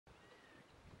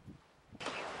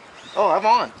Oh, I'm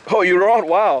on. Oh, you're on?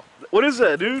 Wow. What is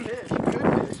that, dude? Fish, good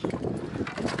fish.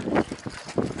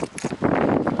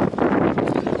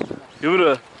 Give it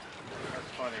a... That's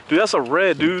funny. Dude, that's a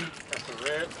red, dude. That's a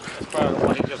red. That's probably the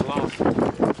one he just lost.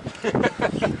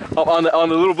 Oh, on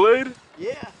the little blade?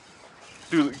 Yeah.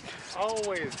 Dude.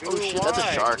 Always. Oh shit, that's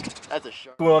a shark. That's a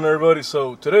shark. What's going on, everybody?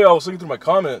 So today I was looking through my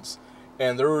comments,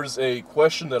 and there was a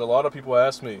question that a lot of people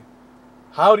asked me.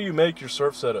 How do you make your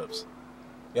surf setups?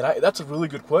 And that's a really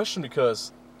good question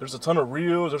because there's a ton of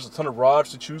reels, there's a ton of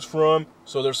rods to choose from.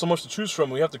 So there's so much to choose from,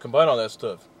 we have to combine all that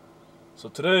stuff. So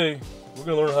today, we're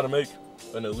going to learn how to make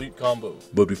an elite combo.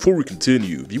 But before we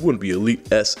continue, if you want to be elite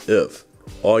SF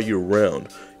all year round,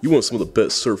 you want some of the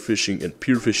best surf fishing and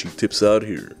pier fishing tips out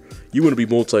here, you want to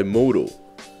be multimodal,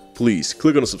 please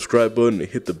click on the subscribe button and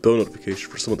hit the bell notification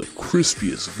for some of the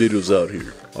crispiest videos out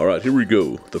here. Alright, here we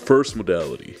go. The first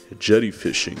modality, jetty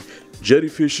fishing. Jetty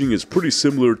fishing is pretty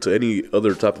similar to any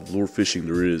other type of lure fishing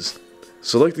there is.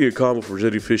 Selecting a combo for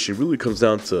jetty fishing really comes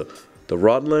down to the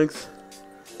rod length,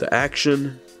 the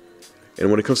action, and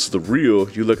when it comes to the reel,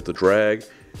 you look at the drag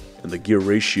and the gear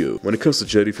ratio. When it comes to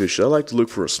jetty fishing, I like to look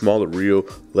for a smaller reel,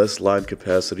 less line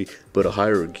capacity, but a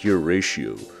higher gear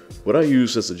ratio. What I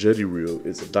use as a jetty reel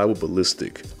is a Daiwa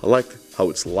Ballistic. I like how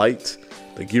it's light,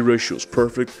 the gear ratio is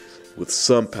perfect, with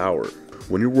some power.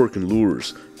 When you're working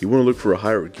lures, you want to look for a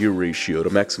higher gear ratio to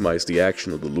maximize the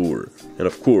action of the lure. And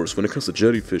of course, when it comes to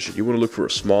jetty fishing, you want to look for a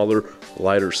smaller,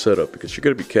 lighter setup because you're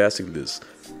going to be casting this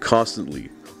constantly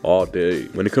all day.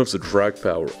 When it comes to drag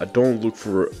power, I don't look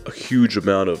for a huge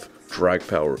amount of drag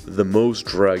power. The most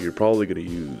drag you're probably going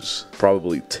to use,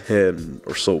 probably 10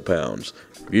 or so pounds.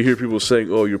 You hear people saying,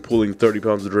 oh, you're pulling 30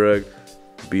 pounds of drag.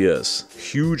 BS.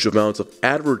 Huge amounts of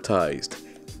advertised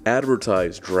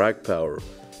drag power.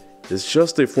 It's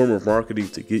just a form of marketing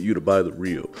to get you to buy the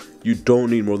reel. You don't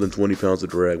need more than 20 pounds of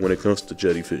drag when it comes to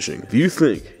jetty fishing. If you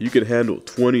think you can handle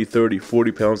 20, 30,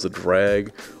 40 pounds of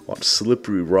drag on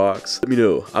slippery rocks, let me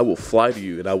know. I will fly to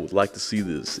you and I would like to see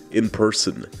this in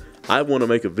person. I want to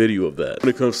make a video of that. When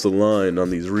it comes to line on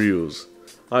these reels,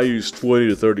 I use 20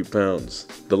 to 30 pounds.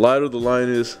 The lighter the line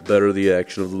is, better the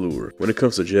action of the lure. When it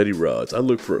comes to jetty rods, I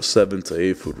look for a 7 to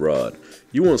 8 foot rod.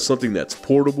 You want something that's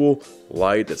portable,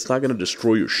 light, that's not going to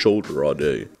destroy your shoulder all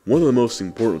day. One of the most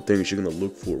important things you're going to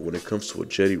look for when it comes to a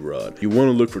jetty rod, you want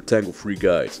to look for tangle-free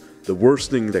guides. The worst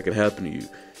thing that can happen to you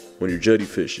when you're jetty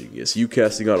fishing is you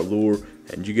casting out a lure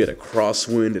and you get a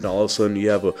crosswind and all of a sudden you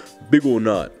have a big old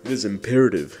knot. It is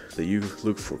imperative that you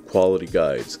look for quality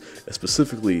guides,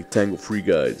 specifically tangle-free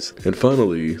guides. And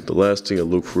finally, the last thing I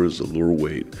look for is the lure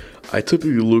weight. I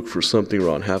typically look for something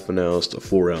around ½ ounce to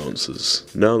 4 ounces.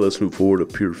 Now let's move forward to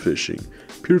pier fishing.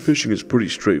 Pier fishing is pretty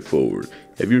straightforward.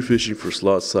 If you're fishing for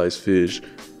slot-sized fish,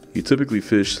 you typically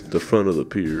fish the front of the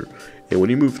pier. And when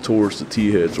you move towards the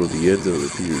T-heads or the ends of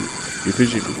the pier, you're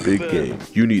fishing for big game.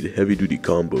 You need heavy-duty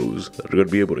combos that are going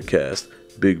to be able to cast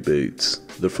big baits.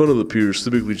 The front of the piers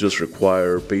typically just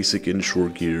require basic inshore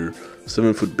gear,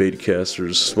 7-foot bait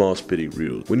casters, small spinning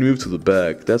reels. When you move to the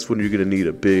back, that's when you're going to need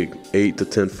a big 8 to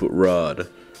 10 foot rod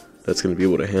that's going to be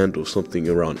able to handle something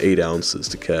around 8 ounces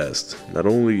to cast. Not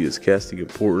only is casting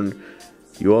important,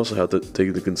 you also have to take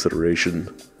into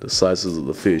consideration the sizes of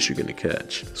the fish you're going to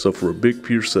catch. So for a big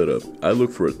pier setup, I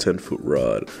look for a 10-foot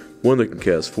rod, one that can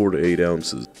cast 4 to 8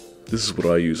 ounces. This is what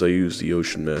I use. I use the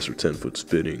Ocean Master 10-foot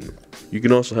spinning. You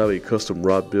can also have a custom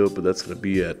rod build, but that's going to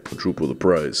be at quadruple the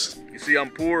price. You see, I'm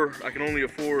poor. I can only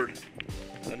afford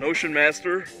an Ocean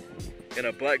Master and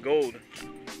a black gold.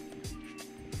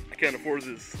 I can't afford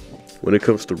this. When it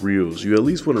comes to reels, you at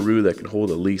least want a reel that can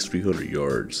hold at least 300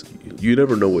 yards. You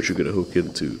never know what you're going to hook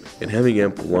into, and having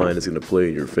ample line is going to play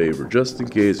in your favor. Just in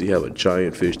case you have a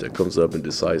giant fish that comes up and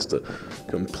decides to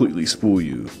completely spool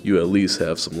you, you at least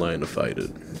have some line to fight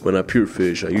it. When I pier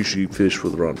fish, I usually fish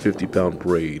with around 50-pound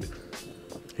braid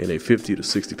and a 50 to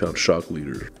 60-pound shock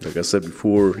leader. Like I said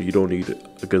before, you don't need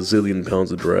a gazillion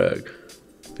pounds of drag.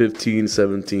 15,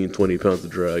 17, 20 pounds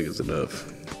of drag is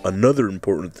enough. Another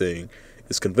important thing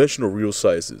is conventional reel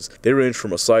sizes. They range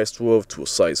from a size 12 to a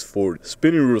size 40.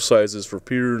 Spinning reel sizes for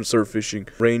pier and surf fishing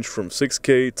range from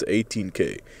 6K to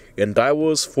 18K. And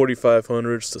Daiwas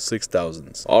 4500s to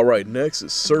 6000s. Alright, next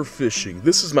is surf fishing.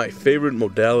 This is my favorite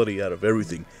modality out of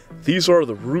everything. These are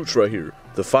the roots right here.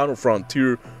 The final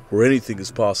frontier where anything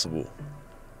is possible.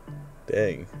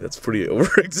 Dang, that's pretty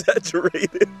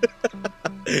over-exaggerated.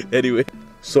 Anyway,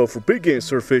 so for big game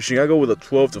surf fishing, I go with a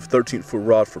 12 to 13 foot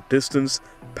rod for distance,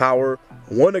 power,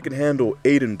 one that can handle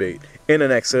 8 bait, and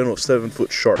an accidental 7-foot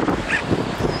shark.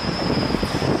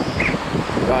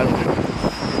 Got him.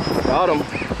 Got him.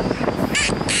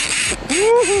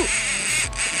 Woohoo!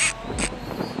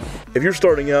 If you're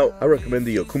starting out, I recommend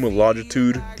the Okuma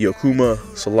Longitude, the Okuma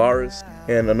Solaris,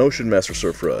 and an Ocean Master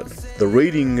surf rod. The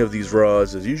rating of these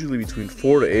rods is usually between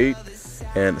 4 to 8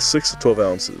 and 6 to 12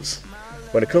 ounces.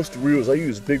 When it comes to reels, I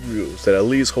use big reels that at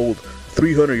least hold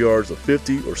 300 yards of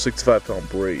 50 or 65 pound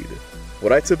braid.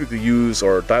 What I typically use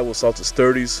are Daiwa Saltus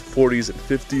 30s, 40s, and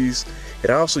 50s,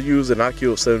 and I also use an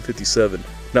Akio 757.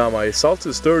 Now my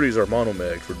Saltus 30s are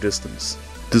monomagged for distance.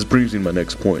 This brings me to my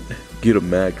next point. Get a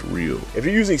magged reel. If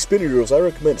you're using spinning reels, I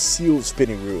recommend sealed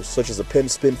spinning reels such as the Penn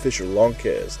Spinfisher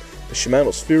Longcast, the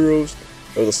Shimano Spheros,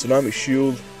 or the Tsunami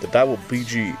Shield, the Daiwa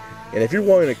BG. And if you're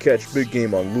wanting to catch big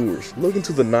game on lures, look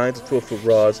into the 9 to 12 foot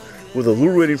rods with a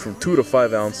lure rating from 2 to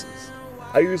 5 ounces.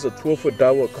 I use a 12 foot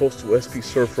Daiwa Coastal SP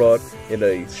surf rod and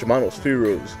a Shimano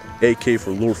Spheros AK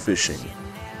for lure fishing.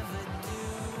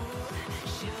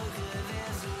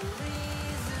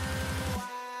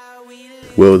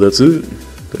 Well, that's it.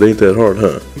 It ain't that hard,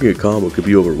 huh? Making a combo could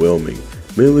be overwhelming,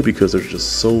 mainly because there's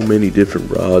just so many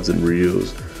different rods and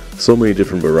reels, so many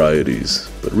different varieties,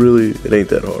 but really, it ain't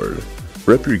that hard.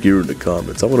 Rep your gear in the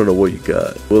comments. I want to know what you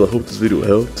got. Well, I hope this video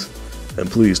helped, and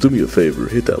please do me a favor,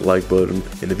 hit that like button,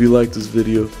 and if you like this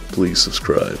video, please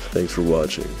subscribe. Thanks for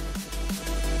watching.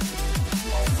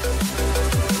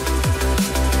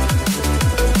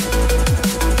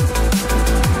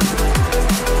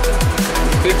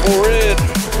 Big Red.